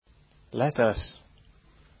Let's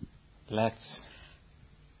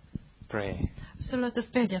pray. Så låt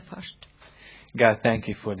oss bedja först. God, thank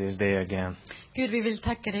you for this day again. Gud, vi vill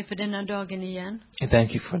tacka dig för denna dagen igen. And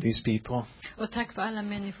thank you for these people. Och tack för alla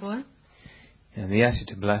människor. And we ask you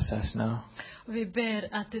to bless us now. Och vi ber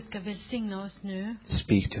att du ska välsigna oss nu.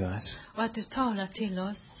 Speak to us. Och att du talar till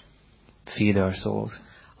oss. Feed our souls.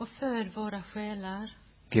 Och föd våra själar.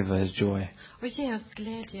 Give us joy Och ge oss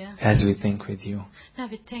glädje as we think with you. när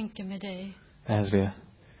vi tänker med dig. As we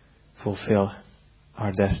fulfill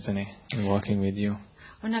our destiny in walking with you.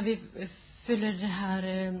 Och när vi fyller det här,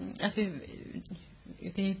 att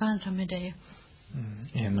vi vandrar med dig.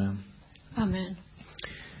 Amen. Amen.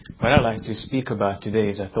 What I'd like to speak about today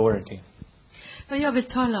is authority. Vad jag vill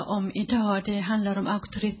tala om idag, det handlar om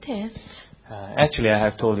auktoritet. Actually, I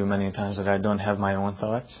have told you many times that I don't have my own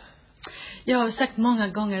thoughts. Jag har sagt många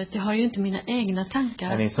gånger att jag har ju inte mina egna And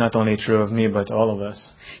tankar. it's not only true of me, but all of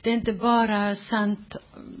us. Det är inte bara sant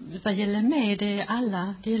vad gäller mig, det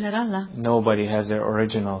gäller alla. Nobody has their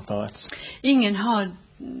original thoughts. Ingen har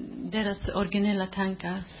deras originella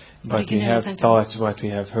tankar. But we have thoughts what we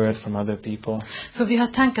have heard from other people. För vi har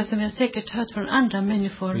tankar som vi har säkert hört från andra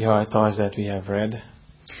människor. We have thoughts that we have read.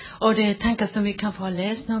 Och det är tankar som vi kanske har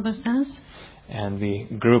läst någonstans. And we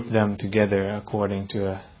group them together according to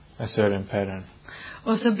a certain pattern.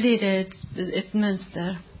 Och så blir det ett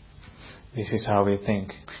mönster. This is how we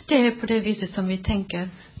think. Det är på det viset som vi tänker.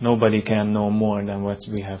 Nobody can know more than what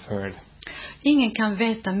we have heard. Ingen kan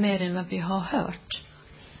veta mer än vad vi har hört.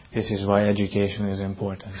 This is why education is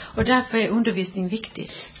important. Och därför är undervisning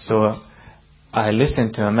viktigt. So I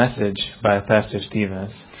listened to a message by Pastor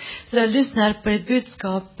Stevens, Så jag lyssnar på ett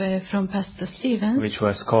budskap från pastor Stevens. which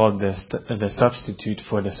was called the substitute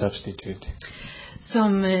for the substitute.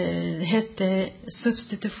 Som hette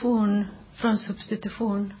substitution från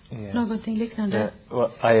substitution. Yes. Någonting liknande. Well,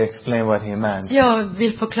 I explained what he meant. Jag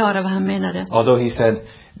vill förklara vad han menade. Although he said,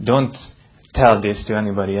 don't tell this to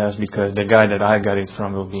anybody else because the guy that I got it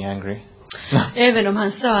from will be angry. Även om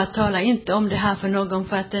han sa att tala inte om det här för någon,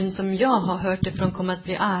 för att den som jag har hört det från kommer att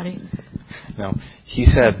bli arg. No, he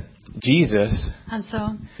said Jesus Han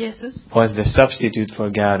sa, Jesus was the substitute for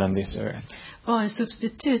God on this earth. var en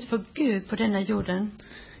substitut för Gud på denna jorden.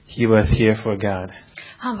 He was here for God.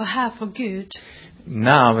 Han var här för Gud.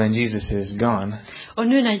 Now when Jesus is gone, Och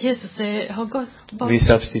nu när Jesus har gått bort, we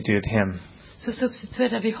substitute him. så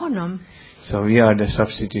substituerar vi honom. So we are the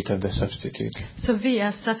substitute of the substitute. Så vi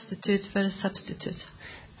är substitut för substitut.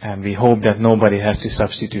 And we hope that nobody has to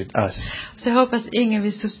substitute us Så jag hoppas ingen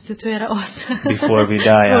vill substituera oss. before we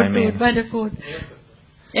die, I mean. Vad är det för ord?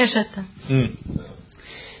 Ersätta.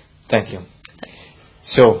 Thank you.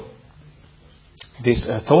 So, this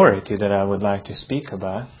authority that I would like to speak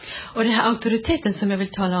about, Och den här auktoriteten som jag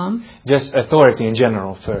vill tala om. just authority in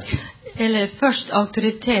general first. Eller först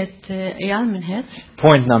auktoritet i allmänhet.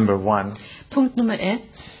 Point number 1. Punkt nummer 1.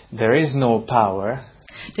 There is no power,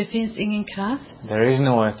 Det finns ingen kraft. there is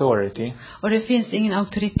no authority, Och det finns ingen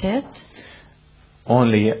auktoritet.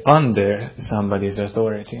 only under somebody's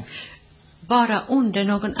authority. Bara under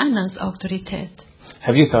någon annans auktoritet.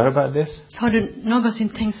 Have you thought about this? Har du någonsin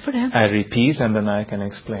tänkt på det? I repeat and then I can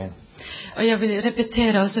explain. Och jag vill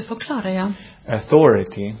repetera och så förklarar jag.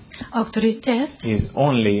 Authority Auktoritet. is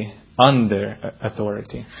only under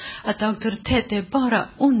authority. Att auktoritet är bara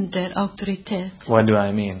under auktoritet. What do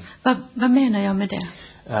I mean? Vad menar jag med det?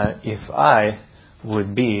 If I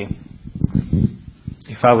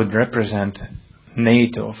would represent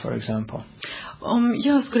NATO, for example, Om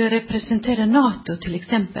jag skulle representera NATO till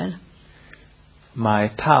exempel. my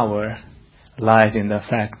power lies in the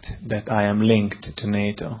fact that I am linked to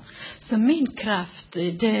NATO. Så min kraft,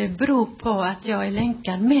 det beror på att jag är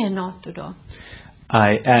länkad med NATO då.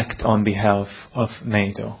 I act on behalf of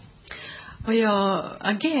NATO. Och jag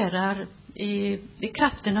agerar i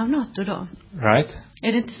kraften av NATO då. Right?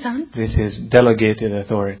 Är det inte sant? This is delegated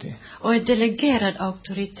authority. Och en delegerad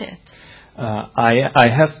auktoritet. I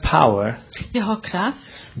have power Jag har kraft.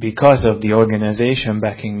 because of the organization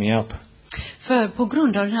backing me up. För på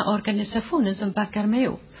grund av den här organisationen som backar mig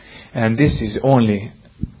upp. And this is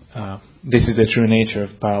the true nature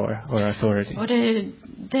of power or authority. Och det är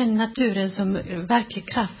den naturen som verklig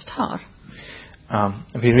kraft har.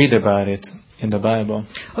 We read about it in the Bible.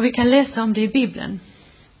 Och vi kan läsa om det i Bibeln.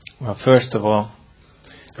 Well, first of all,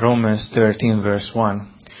 Romans 13 verse 1.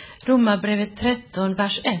 Romarbrevet 13,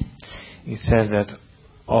 vers 1. It says that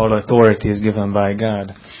all authority is given by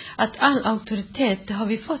God. Att all auktoritet, det har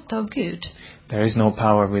vi fått av Gud. There is no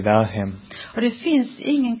power without him. Och det finns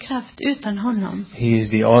ingen kraft utan honom. He is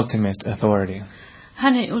the ultimate authority.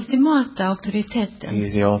 Han är ultimata auktoriteten. He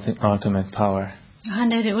is the ultimate power.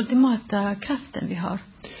 Han är den ultimata kraften vi har.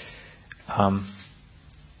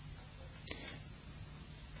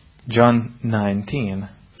 John 19.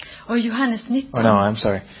 Och Johannes 19. Oh no, I'm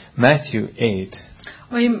sorry. Matthew 8.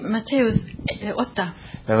 Och i Matteus 8.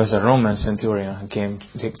 There was a Roman centurion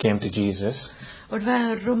who came to Jesus. Och det var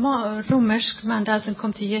en romersk man där som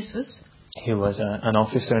kom till Jesus. He was an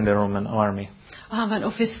officer in the Roman army. Och han var en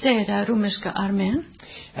officer där romerska armén.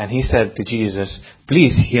 And he said to Jesus,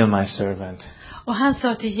 please heal my servant. Och han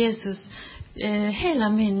sa till Jesus, hela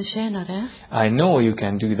min tjänare. I know you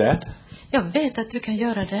can do that. Jag vet att du kan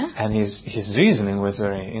göra det. And his reasoning was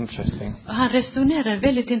very interesting. Och han resonerar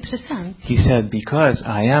väldigt intressant. He said, because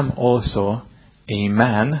I am also a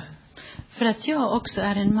man. För att jag också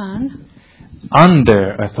är en man.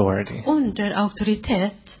 Under authority. Under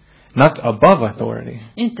auktoritet. Not above authority.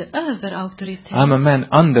 Inte över auktoritet. I'm a man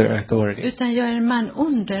under authority. Utan jag är en man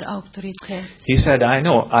under auktoritet. He said, I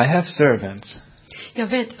know, I have servants. Jag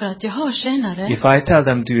vet för att jag har tjänare. If I tell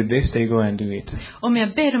them do this, they go and do it. Om jag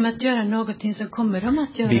ber dem att göra någonting så kommer de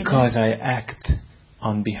att göra Because det. I act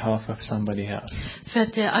on behalf of somebody else. För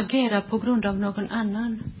att jag agerar på grund av någon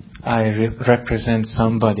annan. I represent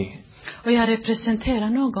somebody. Och jag representerar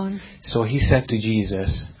någon. So he said to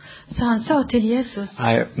Jesus, Så han sa till Jesus,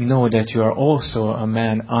 I know that you are also a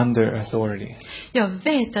man under authority. jag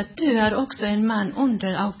vet att du är också en man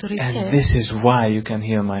under auktoritet. And this is why you can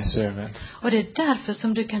heal my servant. Och det är därför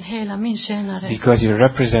som du kan hela min tjänare. Because you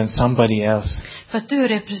represent somebody else. För att du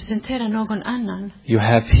representerar någon annan. You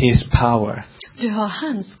have his power. Du har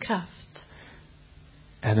hans kraft.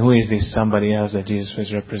 And who is this somebody else that Jesus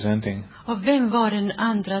was representing? Och vem var den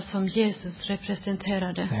andra som Jesus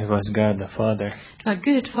representerade? It was God the Father. Det var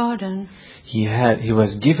Gud Fadern. He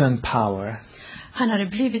was given power Han hade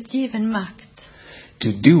blivit given makt. to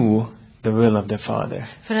do the will of the Father.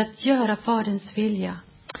 För att göra Faderns vilja.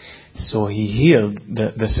 So he healed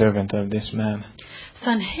the servant of this man. Så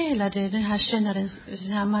han helade den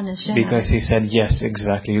här mannens tjänare. Because he said, yes,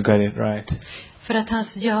 exactly, you got it right. För att han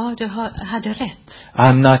sa, ja, du hade rätt.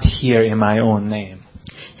 I'm not here in my own name.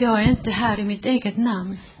 Jag är inte här i mitt eget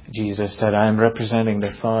namn. Jesus said, I am representing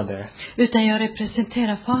the Father. Utan jag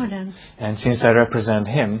representerar Fadern. And since I represent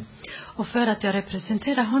him Och för att jag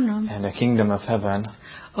representerar honom. and the kingdom of heaven,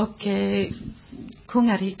 Och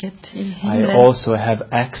kungariket i I himlen. also have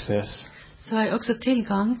access Så har jag också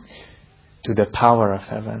tillgång. to the power of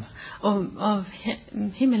heaven Av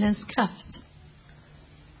himmelens kraft.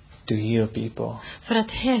 to heal people, För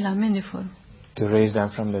att hela människor. to raise them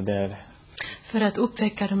from the dead, För att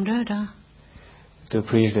uppväcka de döda. to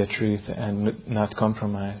preach the truth and not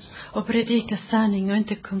compromise. Och predika sanning och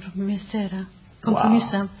inte kompromissa.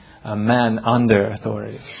 Wow. A man under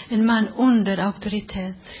authority. En man under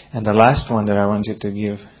auktoritet. And the last one that I want you to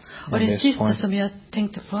give Och in det this sista point, som jag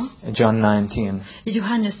tänkte på. John 19. I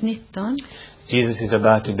Johannes 19. Jesus is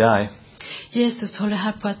about to die, Jesus håller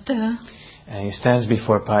här på att dö. and he stands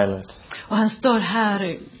before Pilate, Och han står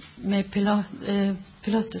här med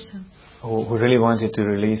Pilatus. who really wanted to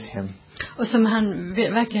release him. Och som han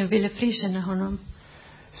verkligen ville frikänna honom.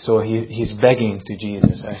 So he's begging to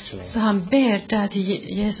Jesus, actually. Så han ber där till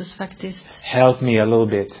Jesus faktiskt. Help me a little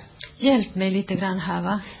bit. Hjälp mig lite grann här,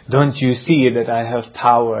 va? Don't you see that I have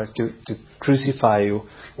power to crucify you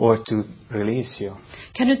or to release you?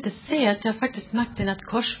 Kan du inte se att jag faktiskt makten att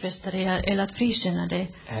korsfästa dig eller att frikänna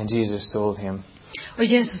dig? And Jesus told him, Och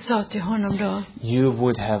Jesus sa till honom då. you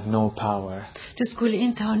would have no power Du skulle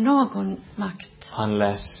inte ha någon makt.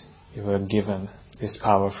 unless you were given this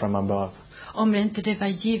power from above. Om inte det var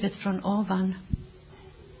givet från ovan.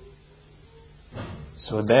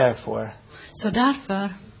 So therefore, Så därför.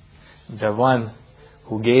 the one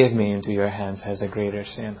who gave me into your hands has a greater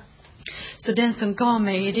sin. Så den som gav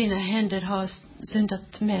mig i dina händer har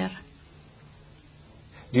syndat mer.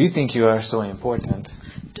 Do you think you are so important?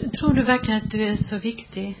 Tror du verkligen att du är så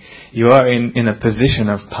viktig? You are in a position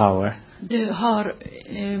of power, Du har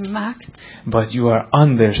makt. but you are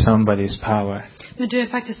under somebody's power. Men du är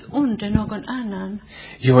faktiskt under någon annan.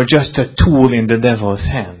 You are just a tool in the devil's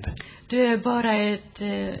hand. Du är bara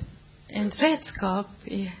en redskap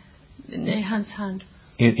i hans hand.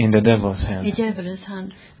 In the devil's I hand. djävulens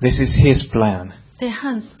hand. This is his plan. Det är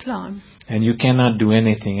hans plan. And you cannot do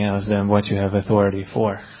anything else than what you have authority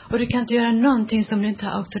for. Och du kan inte göra någonting som du inte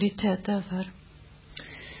har auktoritet över.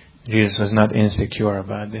 Jesus was not insecure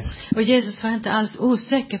about this. Och Jesus var inte alls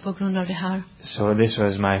osäker på grund av det här. So this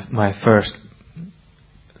was my first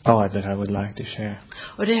thought that I would like to share.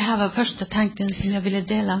 Och det här var första tanken som jag ville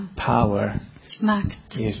dela. Power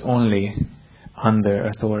Makt. is only under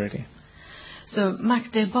authority. Så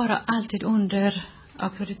makt är bara alltid under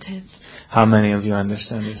auktoritet. How many of you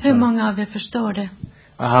understand this? Hur många av er förstår det?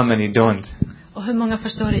 How many don't? Och hur många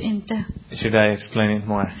förstår det inte? Should I explain it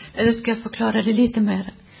more? Eller ska jag förklara det lite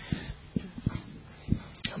mer?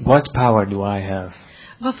 What power do I have?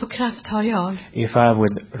 Vad för kraft har jag? If I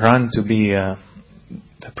would run to be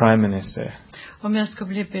the prime minister, Om jag ska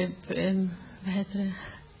bli, vad heter det?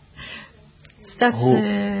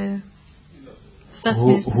 Statsminister.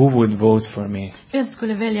 who would vote for me? Vem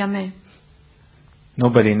skulle välja mig?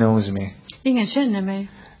 Nobody knows me. Ingen känner mig.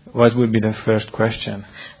 What would be the first question?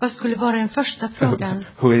 Vad skulle vara den första frågan?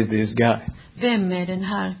 Who is this guy? Vem är den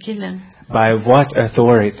här killen? By what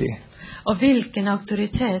authority Och vilken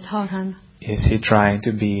auktoritet har han? is he trying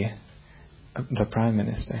to be the prime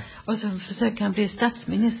minister? Och så försöker han bli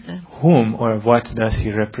statsminister. Whom or what does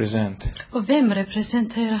he represent? Och vem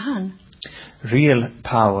representerar han? Real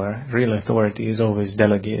power, real authority is always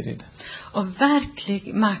delegated. Och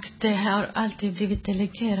verklig makt, det har alltid blivit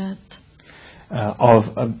delegerat Of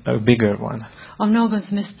a bigger one. av någon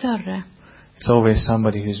som är större. It's always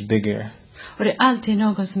somebody who's bigger. Och det är alltid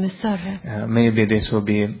någon som är större. Maybe this will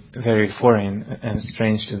be very foreign and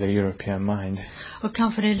strange to the European mind. Och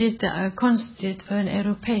kanske det är lite konstigt för en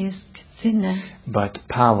europeisk sinne. But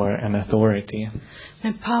power and authority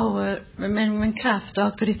Men power, men kraft och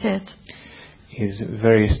auktoritet, is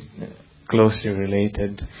very closely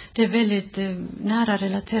related det är väldigt nära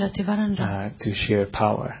relaterat till varandra. to share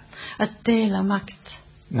power. Att dela makt.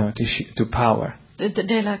 No, to power.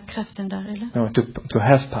 Dela kraften där, eller? No, to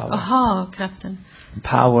have power. Aha, kraften.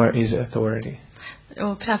 Power is authority.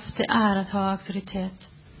 Och kraft, det är att ha auktoritet.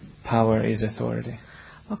 Power is authority.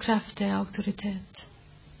 Och kraft är auktoritet.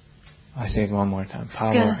 I say it one more time. Ska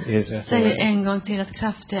Power is jag säga authority. en gång till att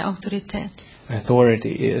kraft är auktoritet. Authority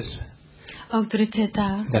is Auktoritet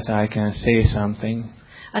är that I can say something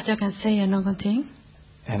att jag kan säga någonting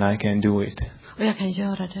and I can do it och jag kan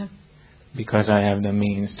göra det. because I have the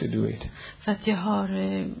means to do it. För att jag har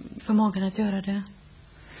förmågan att göra det.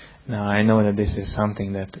 Now I know that this is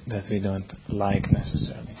something that we don't like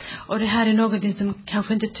necessarily. Och det här är någonting som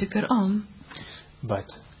kanske inte tycker om. But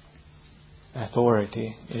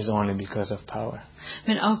authority is only because of power.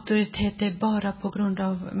 Men auktoritet är bara på grund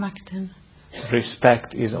av makten.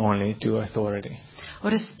 Respect is only to authority.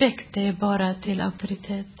 Och respekt är bara till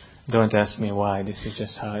auktoritet. Don't ask me why, this is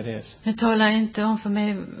just how it is. Men tala inte om för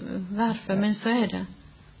mig varför, men så är det.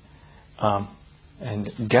 And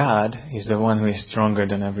God is the one who is stronger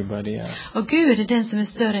than everybody else. Och Gud är den som är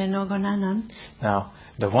större än någon annan. Now,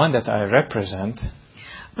 the one that I represent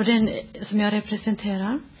Och den som jag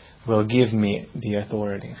representerar will give me the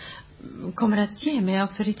authority. kommer att ge mig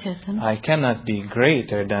auktoriteten. I cannot be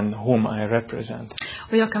greater than whom I represent.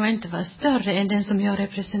 Och jag kan inte vara större än den som jag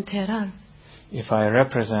representerar. If I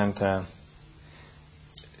represent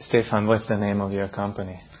Stefan, what's the name of your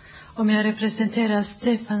company? Om jag representerar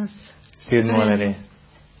Stefans Sydmåleri.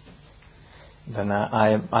 Then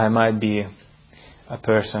I might be a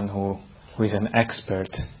person who is an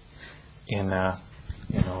expert in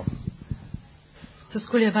så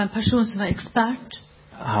skulle jag vara en person som var expert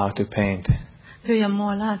how to paint. hur jag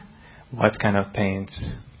målar. What kind of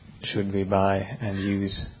paints should we buy and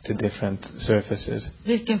use to different surfaces?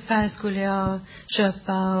 Vilken färg skulle jag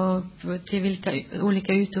köpa och till vilka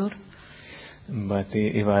olika ytor? But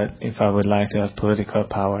if I would like to have political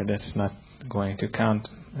power, that's not going to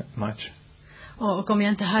count much. Och om jag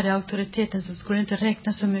inte hade auktoriteten så skulle det inte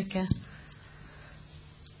räkna så mycket.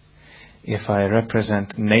 If I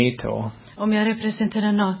represent NATO, Om jag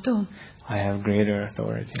representerar NATO I have greater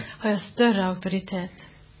authority. har jag större auktoritet.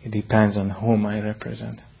 It depends on whom I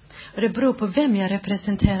represent. Och det beror på vem jag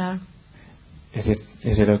representerar. Is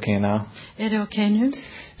it okay now? Är det okej nu?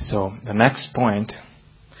 So the next point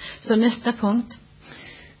Så nästa punkt,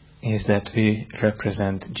 is that we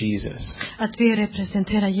represent Jesus. att vi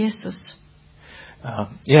representerar Jesus.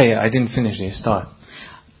 I didn't finish this thought.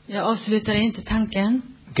 Jag avslutar inte tanken.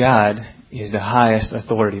 God is the highest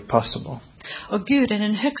authority possible. Och Gud är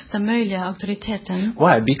den högsta möjliga auktoriteten.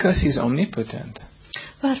 Why? Because he's omnipotent.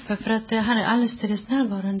 Varför? För att han är allestädes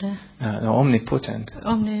närvarande. Omnipotent.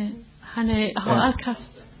 Han har all kraft.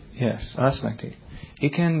 Yes, allsmäktig. He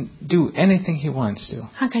can do anything he wants to.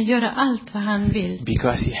 Han kan göra allt vad han vill.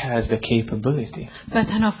 Because he has the capability. För att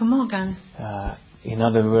han har förmågan. In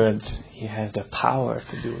other words, he has the power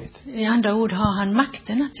to do it. I andra ord har han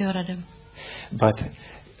makten att göra det. But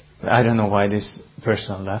I don't know why this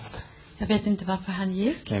person left. Jag vet inte varför han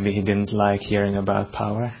gick. Maybe he didn't like hearing about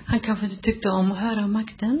power. Han kanske inte tyckte om att höra om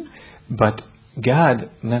makten. But God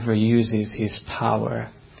never uses his power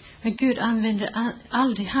Men Gud använder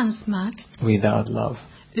aldrig hans makt without love.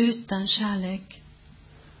 utan kärlek.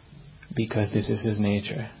 Because this is his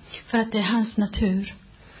nature. För att det är hans natur.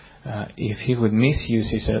 If he would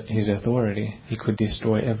misuse his authority, he could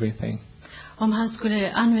destroy everything. Om han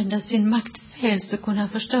skulle använda sin makt fel så kunde han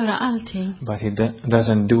förstöra allting. But he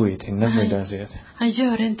doesn't do it. He never does it.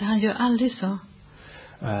 Han gör aldrig så.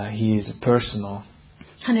 He is personal.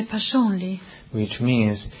 Han är personlig. Which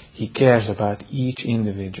means he cares about each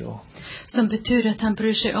individual. Som betyder att han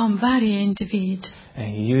bryr sig om varje individ. And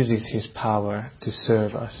he uses his power to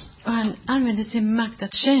serve us. Och han använder sin makt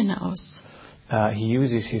att tjäna oss. He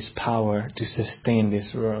uses his power to sustain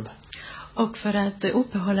this world. Och för att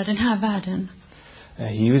uppehålla den här världen.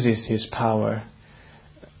 He uses his power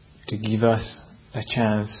to give us a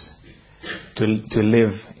chance to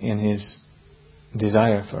live in his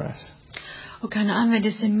desire for us. Och han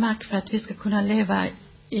använder sin makt för att vi ska kunna leva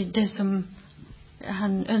i det som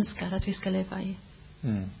han önskar att vi ska leva i.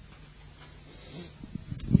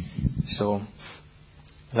 So,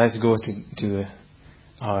 let's go to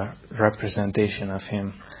our representation of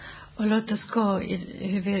him. Och låt oss gå i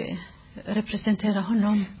hur vi representerar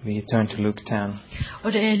honom. We turn to Luke 10.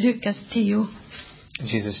 Och det är Lukas 10.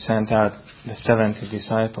 Jesus sent out the 70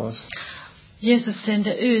 disciples. Jesus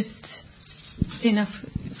sände ut sina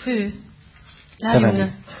 7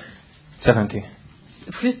 lärjungar.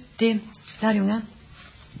 70 lärjungar.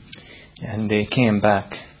 And they came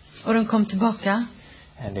back. Och de kom tillbaka.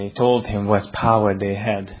 And they told him what power they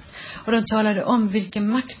had. Och de talade om vilken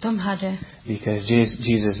makt de hade. Because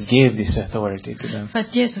Jesus gave this authority to them. För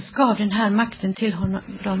att Jesus gav den här makten till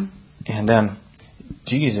honom. And then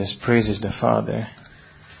Jesus praises the Father.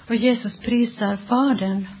 Och Jesus prisar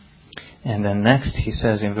Fadern. And then next he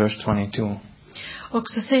says in verse 22. Och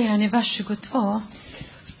så säger han i vers 22.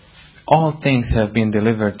 All things have been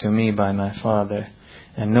delivered to me by my Father.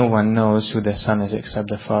 And no one knows who the Son is except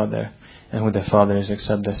the Father. And who the Father is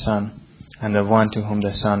except the Son. And the one to whom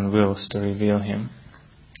the Son wills to reveal him.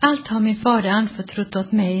 Allt har min fader anförtrott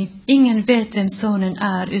åt mig. Ingen vet vem sonen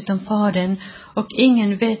är utom fadern. Och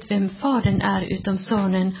ingen vet vem fadern är utom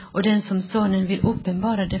sonen. Och den som sonen vill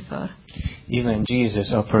uppenbara det för. Even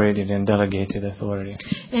Jesus operated in delegated authority.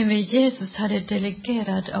 Även Jesus hade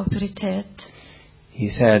delegerad auktoritet. He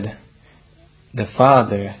said, the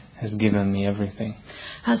Father has given me everything.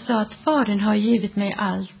 Han sa att fadern har givit mig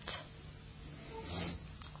allt.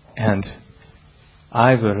 And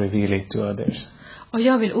I will reveal it to others. Och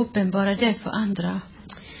jag vill uppenbara det för andra.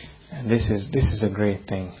 And this is a great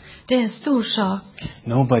thing. Det är en stor sak.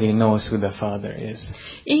 Nobody knows who the Father is.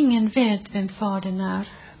 Ingen vet vem fadern är.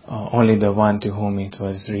 Only the one to whom it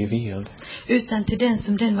was revealed. Utan till den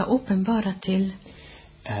som den var uppenbarad till.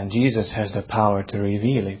 And Jesus has the power to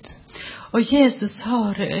reveal it. Och Jesus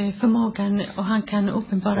har förmågan och han kan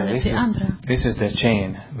uppenbara det till andra. This is the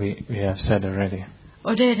chain we have said already.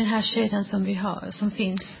 Och det är den här kedjan som vi har, som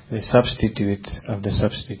finns. The substitute of the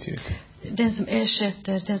substitute. Den som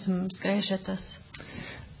ersätter den som ska ersättas.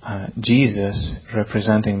 Jesus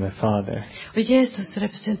representing the Father. Och Jesus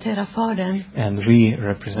representerar Fadern. And we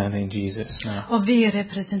representing Jesus now. Och vi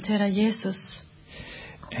representerar Jesus.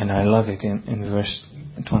 And I love it in verse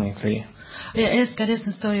 23. Och jag älskar det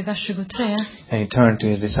som står i vers 23. And he turned to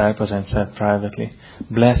his disciples and said privately,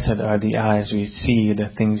 Blessed are the eyes which see the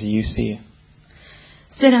things you see.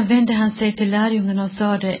 Sedan vände han sig till lärjungarna och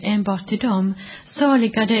sade enbart till dem,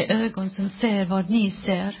 saliga de ögon som ser vad ni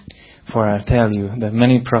ser. For I tell you that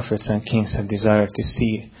many prophets and kings have desired to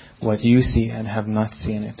see what you see and have not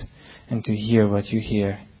seen it, and to hear what you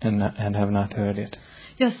hear and have not heard it.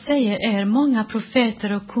 Jag säger er, många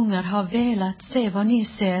profeter och kungar har velat se vad ni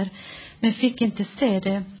ser, men fick inte se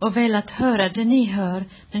det, och velat höra det ni hör,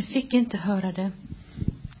 men fick inte höra det.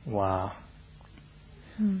 Wow.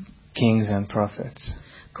 Kings and prophets.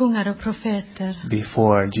 Kungar och profeter.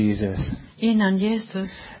 Before Jesus. Innan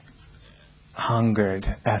Jesus. Hungered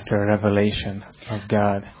after revelation of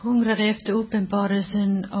God. Hungrade efter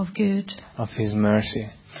uppenbarelsen av Gud. Of his mercy.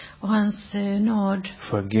 Och hans nåd.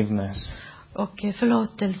 Forgiveness. Och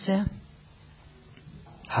förlåtelse.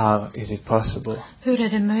 How is it possible? Hur är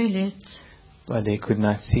det möjligt? But they could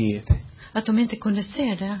not see it. Att de inte kunde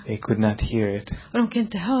se det. They could not hear it. Och de kunde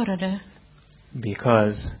inte höra det.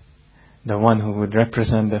 Because the one who would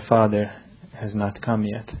represent the Father has not come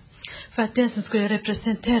yet. För att den som skulle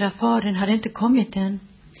representera Fadern hade inte kommit än.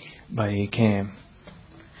 But he came.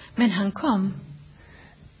 Men han kom.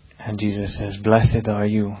 And Jesus says, Blessed are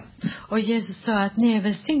you. Och Jesus sa att ni är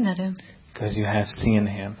välsignade. Because you have seen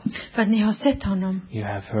him. För att ni har sett honom. You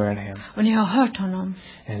have heard him. Och ni har hört honom.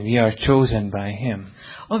 And we are chosen by him.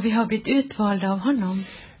 Och vi har blivit utvalda av honom.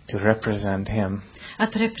 to represent him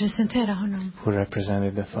att representera honom, who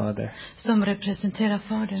represented the Father. som representerar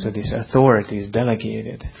Fadern. So this authority is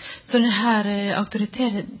delegated. Så den här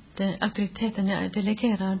auktoriteten är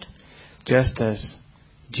delegerad. Just as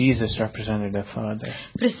Jesus represented the Father,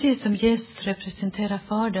 Precis som Jesus representerar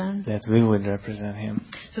Fadern, that we would represent him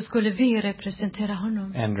så skulle vi representera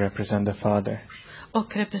honom and represent the Father.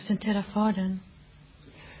 och representera Fadern.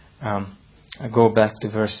 I go back to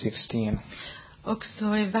verse 16. Och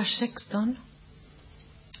så i vers 16,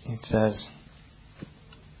 It says,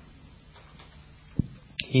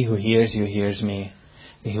 "He who hears you hears me.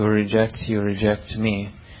 He who rejects you rejects me.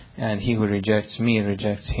 And he who rejects me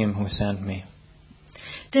rejects him who sent me."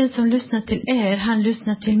 den som lyssnar till er, han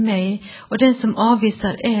lyssnar till mig. Och den som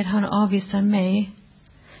avvisar er, han avvisar mig.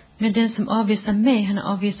 Men den som avvisar mig, han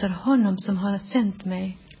avvisar honom som har sänt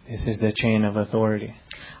mig. This is the chain of authority.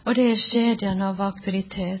 Och det är kedjan av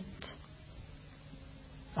auktoritet.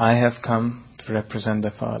 I have come to represent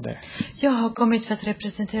the Father, Jag har kommit för att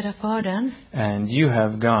representera Fadern. and you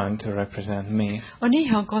have gone to represent me. Och ni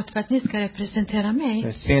har gått för att ni ska representera mig.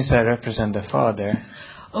 But since I represent the Father,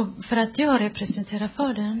 Och för att jag representerar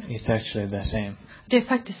Fadern, it's actually the same. det är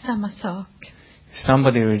faktiskt samma sak. If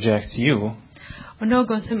somebody rejects you, Och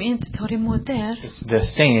någon som inte tar emot er, it's the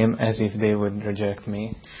same as if they would reject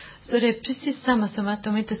me, så det är precis samma som att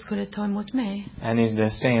de inte skulle ta emot mig. and it's the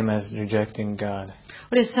same as rejecting God.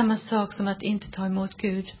 Och det är samma sak som att inte ta emot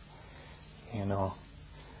Gud. You know,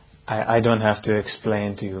 I don't have to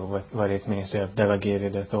explain to you what it means to have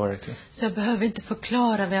delegated authority. Så jag behöver inte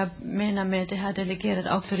förklara vad jag menar med det här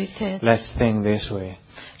delegerade auktoritet. Let's think this way.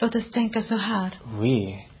 Låt oss tänka så här.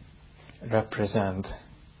 We represent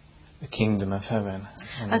the kingdom of heaven.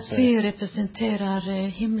 And Att vi representerar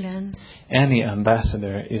himlen. any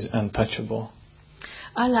ambassador is untouchable.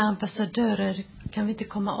 Alla ambassadörer kan vi inte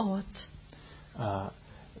komma åt.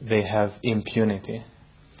 They have impunity.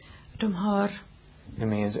 De har It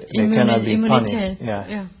means they cannot be punished. immunitet.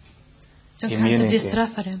 Yeah. Ja. De kan inte bli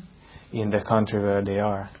straffade In the country where they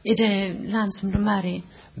are, i det land som de är i.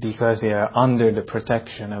 because they are under the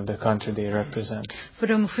protection of the country they represent. För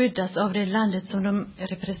de skyddas av det landet som de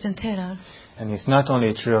representerar. And it's not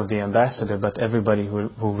only true of the ambassador, but everybody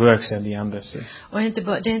who works at the embassy. Och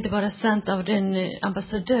det är inte bara sant av den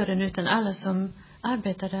ambassadören, utan alla som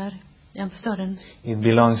arbetar där i ambassaden. It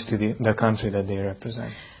belongs to the country that they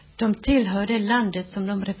represent. De tillhör det landet som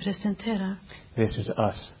de representerar. This is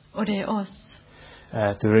us. Och det är oss.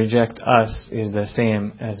 To reject us is the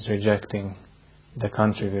same as rejecting the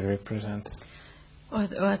country we represent.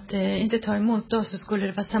 Och att inte ta emot oss, så skulle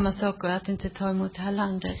det vara samma sak att inte ta emot det här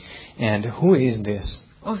landet. And who is this?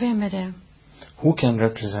 Och vem är det? Who can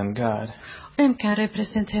represent God? Vem kan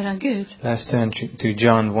representera Gud? Let's turn to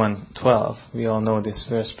John 1:12. We all know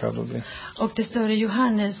this verse probably. Och det står i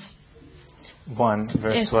Johannes 1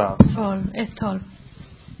 verse 12. 1:12.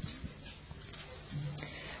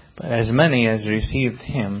 But as many as received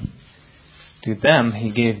him, to them he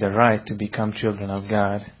gave the right to become children of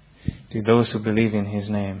God, to those who believe in his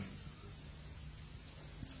name.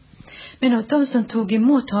 Men åt de som tog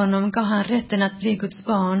emot honom gav han rätten att bli Guds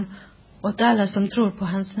barn, åt alla som tror på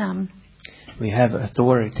hans namn. We have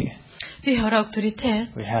authority. Vi har auktoritet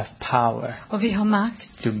We have power och vi har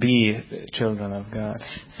makt to be children of God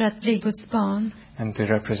för att bli Guds barn and to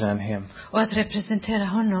represent him. och att representera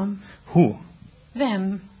honom. Who?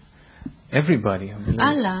 Vem? Everybody who believes.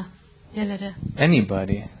 Alla gäller det.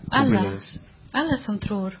 Anybody who Alla. believes. Alla som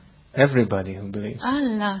tror. Everybody who believes.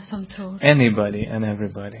 Alla som tror. Anybody and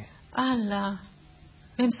everybody. Alla.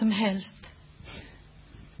 Vem som helst.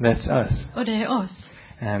 That's us. Och det är oss.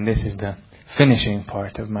 And this is the finishing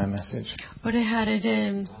part of my message. Och det här är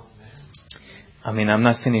det. I mean, I'm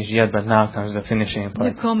not finished yet, but now comes the finishing Nu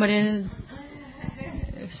part. kommer det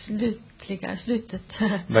slutet.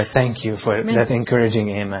 But thank you for Men- that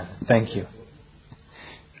encouraging amen. Thank you.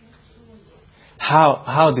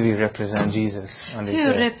 How do we represent Jesus on this Hur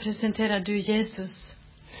earth? representerar du Jesus?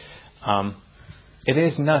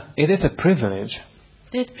 It is a privilege,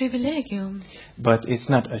 Det är ett privilegium. but it's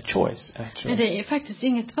not a choice, Men actually. det är faktiskt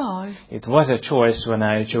inget val. It was a choice when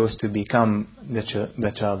I chose to become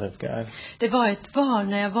the child of God. Det var ett val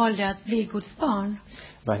när jag valde att bli Guds barn.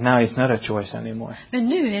 But now it's not a choice anymore. Men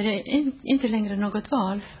nu är det inte längre något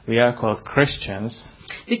val. We are called Christians,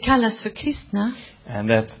 Vi kallas för kristna. and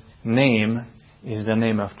that name is the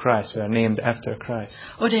name of Christ. We are named after Christ.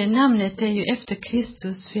 Och det namnet är ju efter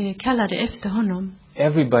Kristus. Vi kallar det efter honom.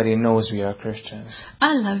 Everybody knows we are Christians.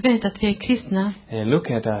 Alla vet att vi är kristna. And they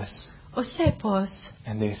look at us Och se på oss.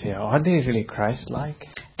 and they say, are they really Christ-like?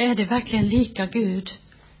 Är det verkligen lika Gud?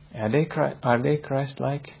 Are they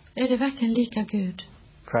Christ-like? Är det verkligen lika Gud?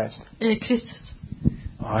 Christ. Kristus.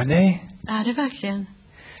 Are they? Är det verkligen?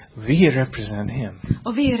 We represent him.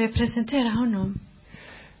 Och vi representerar honom.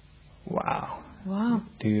 Wow. Wow.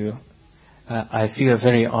 Do you? I feel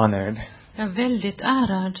very honored, Jag är väldigt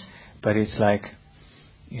ärad. but it's like,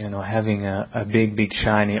 having a big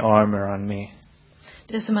shiny armor on me.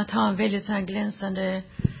 Det är som att ha en väldigt så här glänsande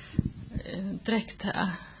dräkt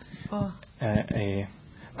på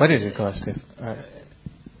What is it called, Steve?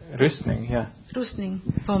 Rustning, yeah. rustning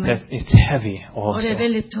på mig. It's heavy Och det är also.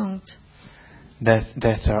 väldigt tungt.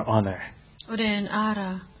 That's our honor. Och det är en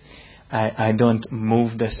ära. I don't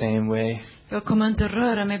move the same way. Jag kommer inte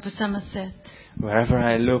röra mig på samma sätt.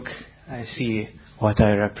 Wherever I look, I see what I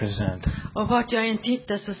represent. Och vart jag än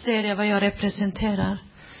tittar så ser jag vad jag representerar.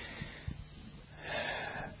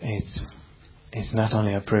 It's not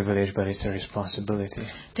only a privilege, but it's a responsibility.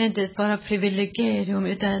 Det är inte bara privilegium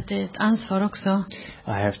utan det är ett ansvar också.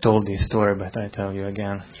 I have told this story, but I tell you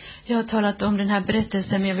again. Jag har talat om den här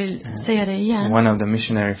berättelsen, men jag vill säga det igen. One of the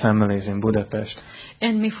missionary families in Budapest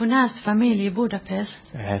En missionärsfamilj i Budapest.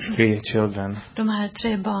 had 3 children, De hade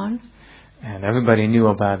 3 barn. and everybody knew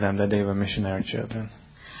about them, that they were missionary children.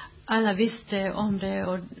 Alla visste om det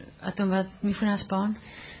och att de var missionärsbarn.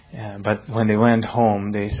 Yeah, but when they went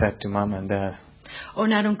home, they said to mom and dad, Och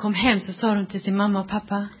när de kom hem så sa de till sin mamma och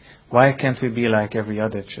pappa: "Why can't we be like every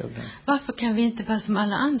other children? varför kan vi inte vara som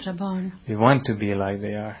alla andra barn? We want to be like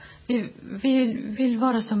they are." Vi vill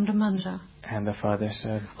vara som de andra. And the father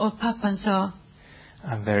said, Och pappan sa: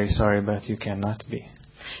 "I'm very sorry, but you cannot be.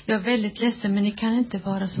 jag är väldigt ledsen, men ni kan inte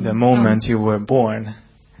vara som The moment you were born,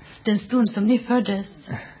 den stund som ni föddes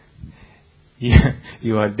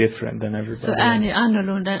you are different than everybody så är ni else,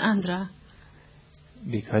 annorlunda än andra.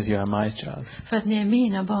 because you are my child." För att ni är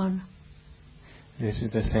mina barn. This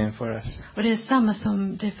is the same for us. Och det är samma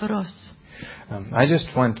som det är för oss. I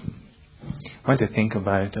just want to think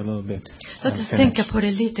about it a little bit. Låt and oss finish. tänka på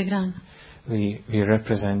det lite grann. We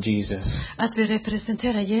represent Jesus. Att vi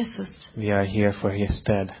representerar Jesus. We are here for his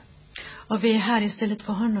stead. Och vi är här istället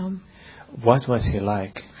för honom. What was he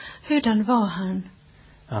like? Hurdan var han?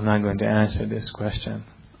 I'm not going to answer this question.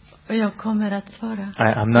 Och jag kommer att svara.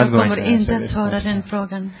 I'm not Jag going kommer to inte answer att this svara question. den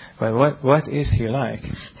frågan. But what is he like?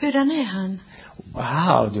 Hurdan är han?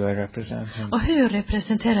 How do I represent him? Och hur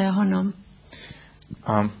representerar jag honom?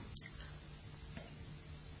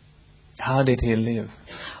 How did he live?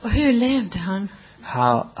 Och hur levde han?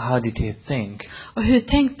 How did he think? Och hur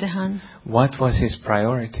tänkte han? What was his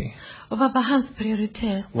priority? Och vad var hans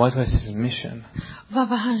prioritet? What was his mission? Och vad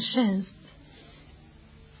var hans tjänst?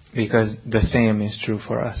 Because the same is true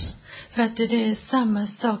for us. För att det är samma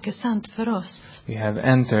sak är sant för oss. We have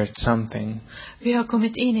entered something Vi har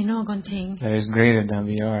kommit in i någonting. that is greater than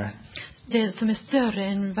we are, Det som är större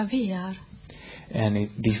än vad vi är. and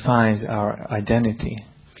it defines our identity,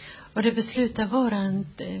 Och det beslutar våran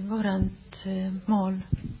mål.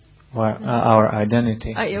 our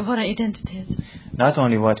identity. Våran identitet. Not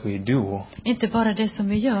only what we do, Inte bara det som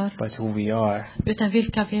vi gör, but who we are. utan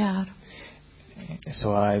vilka vi är.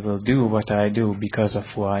 So I will do what I do because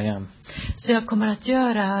of who I am. Så jag kommer att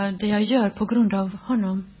göra det jag gör på grund av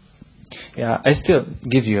honom. Yeah, I still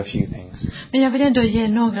give you a few things. Men jag vill ändå ge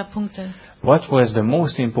några punkter. What was the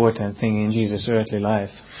most important thing in Jesus' earthly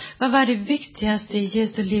life? Vad var det viktigaste i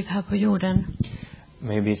Jesu liv här på jorden?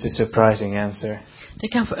 Maybe it's a surprising answer, Det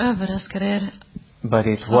kanske överraskar er. but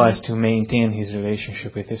it was to maintain his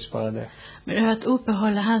relationship with his Father. Men det var att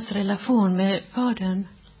uppehålla hans relation med Fadern.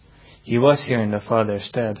 He was here in the Father's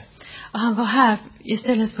stead, Och han var här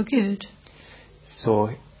istället för Gud. so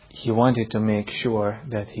he wanted to make sure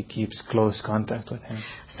that he keeps close contact with him.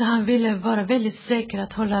 Så han ville vara väldigt säker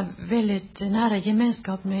att hålla väldigt nära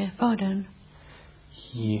gemenskap med Fadern.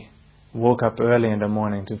 He woke up early in the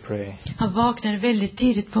morning to pray. Han vaknade väldigt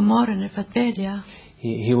tidigt på morgonen för att bedja.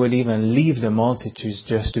 He would even leave the multitudes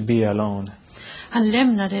just to be alone. Han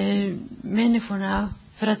lämnade människorna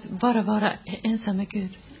för att bara vara ensam med Gud.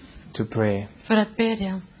 To pray. För att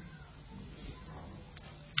bedja.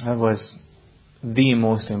 That was the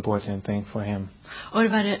most important thing for him. Och det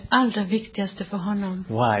var det allra viktigaste för honom.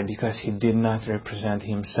 Why? Because he did not represent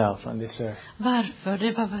himself on this earth. Varför?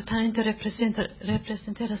 Det var för att han inte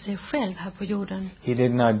representerade sig själv här på jorden. He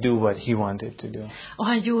did not do what he wanted to do, Och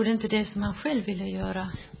han gjorde inte det som han själv ville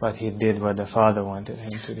göra. but he did what the Father wanted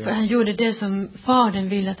him to do. För han gjorde det som Fadern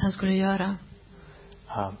ville att han skulle göra.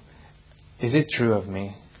 Is it true of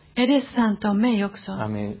me? Är det sant om mig också? I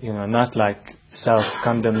mean, not like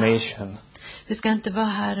self-condemnation. Vi ska inte vara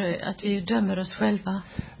här att vi dömer oss själva.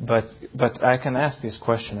 But I can ask this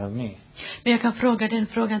question of me. Men jag kan fråga den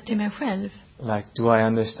frågan till mig själv. Like, do I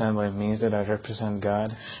understand what it means that I represent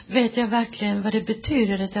God? Vet jag verkligen vad det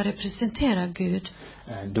betyder att jag representerar Gud?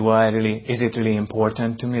 Is it really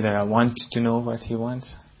important to me that I want to know what He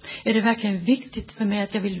wants? Är det verkligen viktigt för mig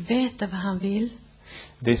att jag vill veta vad han vill?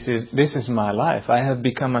 This is my life. I have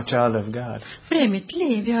become a child of God. För det är mitt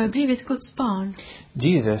liv. Jag har blivit Guds barn.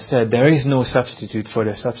 Jesus said there is no substitute for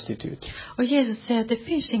the substitute. Och Jesus säger att det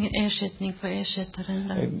finns ingen ersättning för ersättaren.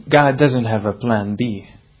 God doesn't have a plan B.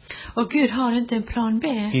 Och Gud har inte en plan B.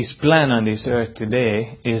 His plan on this earth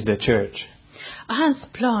today is the church. Och hans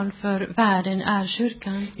plan för världen är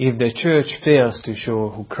kyrkan. If the church fails to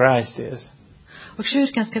show who Christ is, och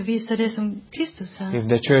kyrkan ska visa det som Kristus är. if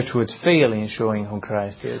the church would fail in showing who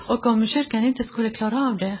Christ is, Och om kyrkan inte skulle klara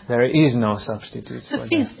av det, there is no substitute så for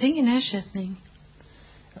finns det ingen ersättning.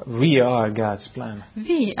 that. We are God's plan.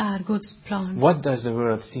 Vi är Guds plan. What does the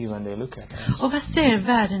world see when they look at us? Och vad ser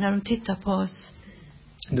världen när de tittar på oss?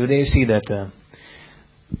 Do they see that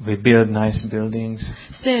we build nice buildings,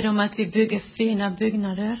 Ser de att vi bygger fina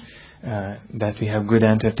byggnader? that we have good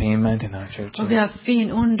entertainment in our churches? Och vi har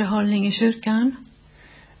fin underhållning i kyrkan?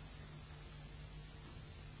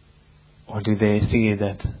 Or do they see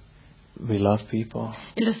that we love people,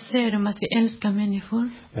 Eller ser de att vi älskar människor?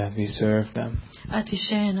 that we serve them, Att vi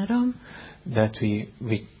tjänar dem? that we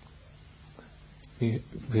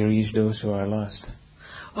reach those who are lost?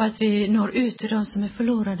 Och att vi når ut till de som är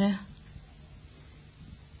förlorade?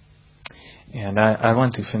 And I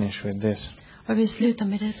want to finish with this. Och vi slutar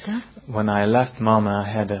med detta. When I left Malmö,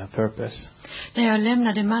 I had a purpose. När jag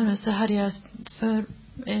lämnade Malmö så hade jag för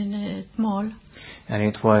ett mål. And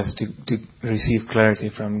it was to receive clarity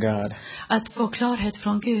from God. Att få klarhet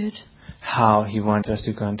från Gud. How He wants us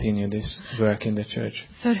to continue this work in the church.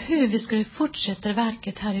 För hur vi skulle fortsätta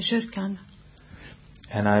verket här i kyrkan.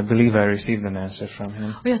 And I believe I received an answer from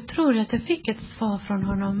Him. Och jag tror att jag fick ett svar från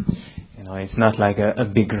honom. You know, it's not like a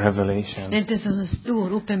big revelation. Det är inte som en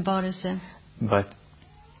stor uppenbarelse.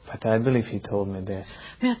 But I believe He told me this.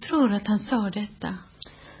 Men jag tror att han sa detta.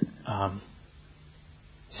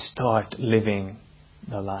 Start living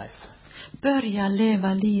the life. Börja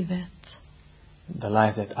leva livet. The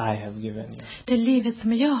life that I have given you. Det livet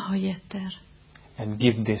som jag har gett er. And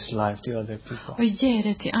give this life to other people. Och ge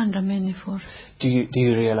det till andra människor. Do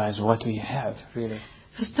you realize what we have, really?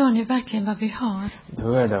 Förstår ni verkligen vad vi har? The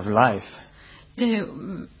word of life. Det är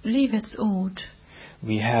livets ord.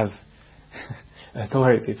 We have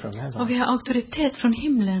authority from heaven. Och vi har auktoritet från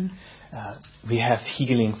himlen. We have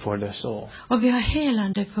healing for the soul. Och vi har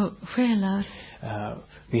helande för själar.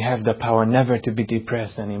 We have the power never to be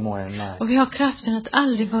depressed anymore in life. Och vi har kraften att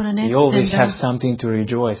aldrig vara We always have nedstämda. something to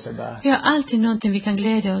rejoice about. Vi har alltid någonting vi kan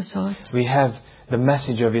glädja oss åt. We have the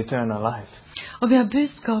message of eternal life. Och vi har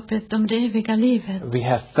budskapet om det eviga livet. We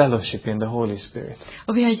have fellowship in the Holy Spirit.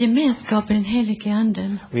 Och vi har gemenskapen i den helige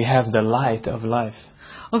anden. We have the light of life.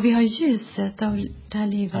 Och vi har ljuset av det här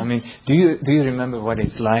livet. I mean, do you remember what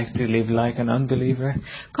it's like to live like an unbeliever?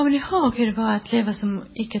 Kommer ni ihåg hur det var att leva som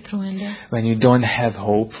icke-troende? When you don't have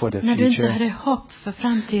hope for the När du inte future. hade hopp för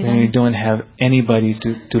When you framtiden. don't have anybody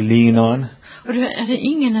to lean on. Och du hade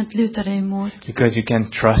ingen att luta dig emot. Because you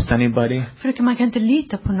can't trust anybody. För man kan inte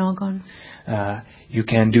lita på någon. You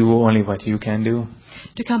can do only what you can do.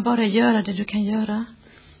 Du kan bara göra det du kan göra.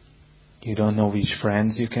 You don't know which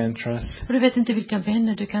friends you can trust. Och du vet inte vilka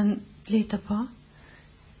vänner du kan lita på.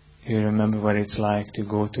 You remember what it's like to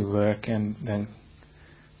go to work and then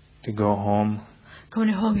to go home. Kommer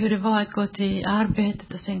ni ihåg hur det var att gå till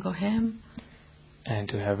arbetet och sen gå hem? And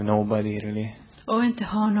to have nobody really. Och inte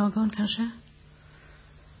ha någon kanske?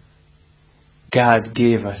 God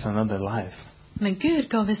gave us another life. Men Gud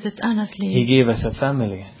gav oss ett annat He liv. gave us a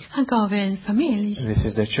family. Han gav en familj. This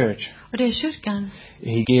is the church. Och det är kyrkan.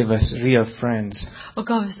 He gave us real friends. Och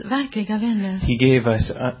gav oss verkliga vänner. He gave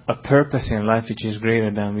us a purpose in life which is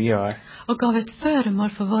greater than we are. Och gav ett föremål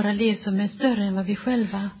för våra liv som är större än vad vi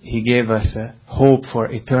själva. He gave us a hope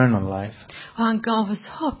for eternal life. Och han gav oss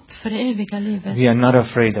hopp för det eviga livet. We are not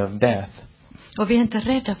afraid of death. Och vi är inte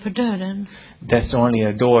rädda för döden. That's only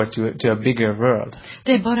a door to a bigger world.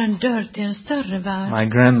 Det är bara en dörr till en större värld. My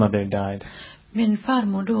grandmother died Min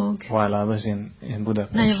farmor dog while I was in när jag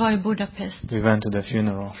Budapest. var i Budapest. We went to the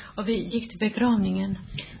funeral. Och vi gick till begravningen.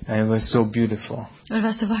 And it was so beautiful. Och det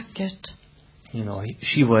var så vackert. You know,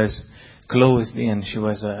 she was closed in. She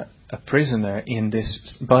was a prisoner in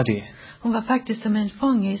this body, Hon var faktiskt som en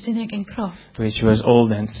fånge i sin egen kropp. which was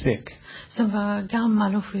old and sick. Som var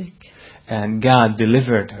gammal och sjuk. And God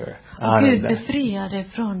delivered her Och out Gud of that. befriade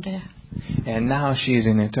från det. And now she is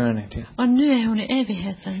in eternity. Och nu är hon i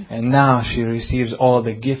evigheten. And now she receives all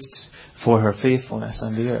the gifts for her faithfulness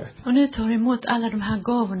on the earth. Och nu tar hon emot alla de här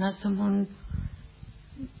gåvorna som hon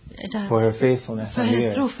är där. For her faithfulness För on the hennes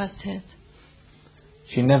earth. trofasthet.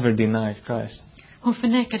 She never denied Christ. Hon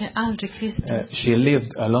förnekade aldrig Kristus. She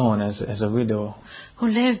lived alone as a widow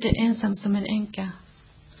Hon levde ensam som en änka.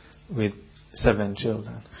 with 7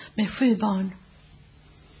 children. Med 7 barn.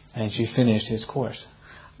 And she finished his course.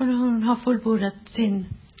 Och hon har fullbordat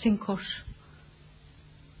sin kurs.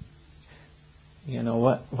 You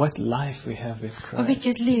know what life we have with Och Christ.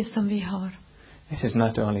 vilket liv som vi har. This is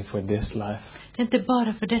not only for this life. Det är inte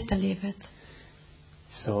bara för detta livet.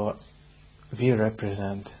 So we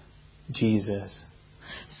represent Jesus,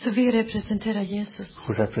 Så vi representerar Jesus.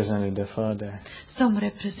 who represented the Father. Som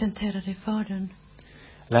representerade Fadern.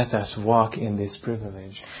 Let us walk in this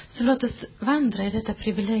privilege. Så låt oss vandra i detta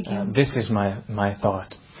privilegium. This is my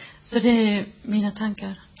thought. Så det är mina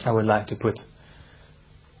tankar. I would like to put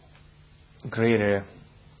greater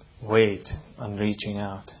weight on reaching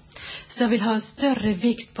out. Så jag vill ha större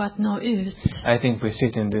vikt på att nå ut. I think we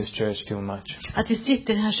sit in this church too much. Att vi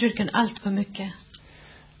sitter i den här kyrkan allt för mycket.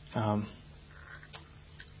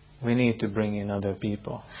 We need to bring in other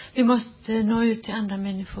people. Vi måste nå ut till andra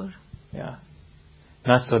människor. Yeah.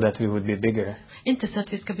 Not so that we would be bigger, Inte så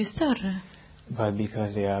att vi ska bli större. but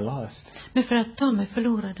because they are lost. Men för att de är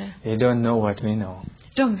förlorade. They don't know what we know.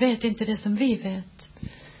 De vet inte det som vi vet.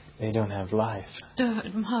 They don't have life.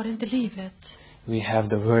 De har inte livet. We have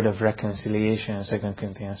the word of reconciliation in 2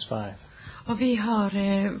 Corinthians 5. Och vi har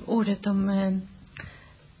ordet om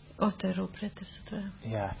återupprättelse, tror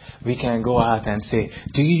jag. Yeah. We can go out and say,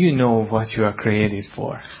 do you know what you are created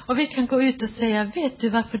for? Och vi kan gå ut och säga, vet du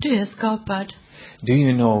varför du är skapad? Do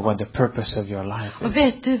you know what the purpose of your life Och is?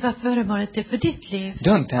 vet du vad föremålet är för ditt liv?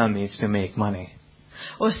 Don't tell me it's to make money.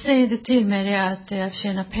 Och säg det till mig det att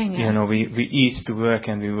tjäna pengar. You know, we eat to work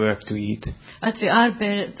and we work to eat. Att vi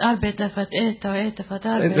arbetar för att äta och äta för att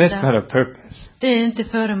That's arbeta. not a purpose, Det är inte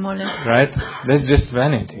föremålet. right? That's just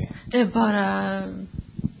vanity. Det är bara,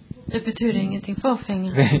 det betyder ingenting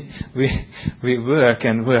fåfänga. We work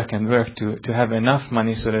and work and work to have enough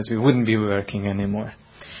money so that we wouldn't be working anymore.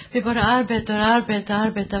 Vi bara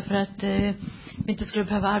arbetar för att vi inte skulle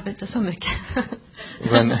behöva arbeta så mycket.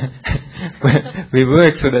 when we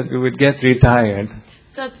work so that we would get retired,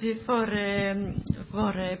 Så att vi får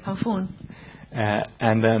vår pension.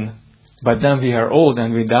 but then we are old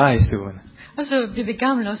and we die soon. Och så blir vi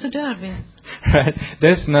gamla och så dör vi. Right?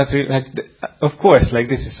 That's not of course, like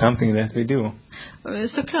this is something that we do.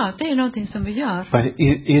 Såklart, det är någonting som vi gör. But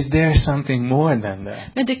is there something more than that?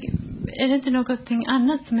 Men är det inte någonting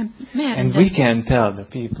annat som är mer än And det? we can tell the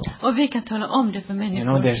people, Och vi kan tala om det för you know,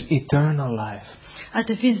 människor. there's eternal life. Att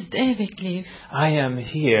det finns ett evigt liv. I am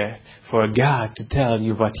here for God to tell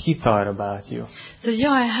you what He thought about you. Så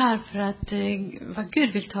jag är här för att vad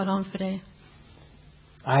Gud vill tala om för dig.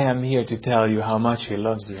 I am here to tell you how much He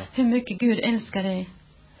loves you. Hur mycket Gud älskar dig.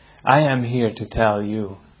 I am here to tell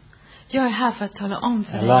you Jag är här för att tala om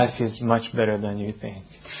för that dig. life is much better than you think.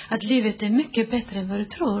 Att livet är mycket bättre än vad du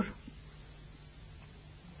tror.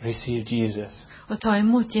 Receive Jesus, Och ta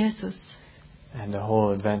emot Jesus. and the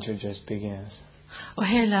whole adventure just begins. Och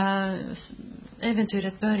hela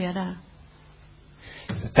äventyret börjar där.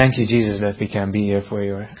 So thank you, Jesus, that we can be here for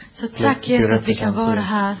your Så tack Jesus att vi kan vara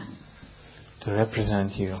här to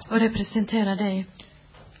represent you. och representera dig.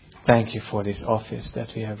 Thank you for this office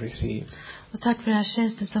that we have received. Och tack för den här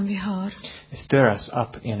tjänsten som vi har. Stir us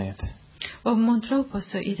up in it. Och muntra upp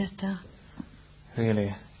oss i detta.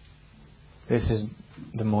 Really, this is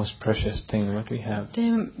the most precious thing what we have. Det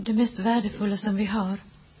är det mest värdefulla som vi har.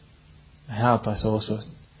 Help us also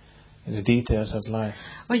in the details of life,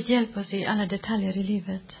 Och hjälp oss i alla detaljer i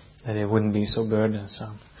livet. that it wouldn't be so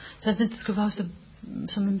burdensome. Så att det inte ska vara så,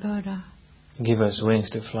 som en börda. Give us wings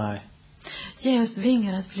to fly, Ge oss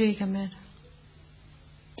vingar att flyga med.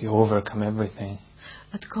 to overcome everything.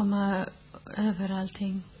 Att komma över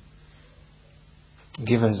allting.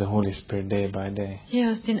 Give us the Holy Spirit day by day. Ge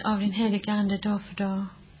oss av din heliga ande dag för dag.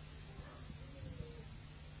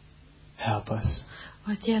 Help us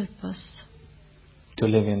Och att hjälpa oss to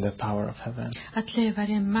live in the power of heaven. att leva i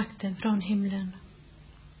den makten från himlen.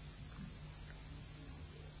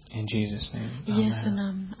 In Jesus' name, I Jesu amen.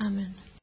 namn. Amen.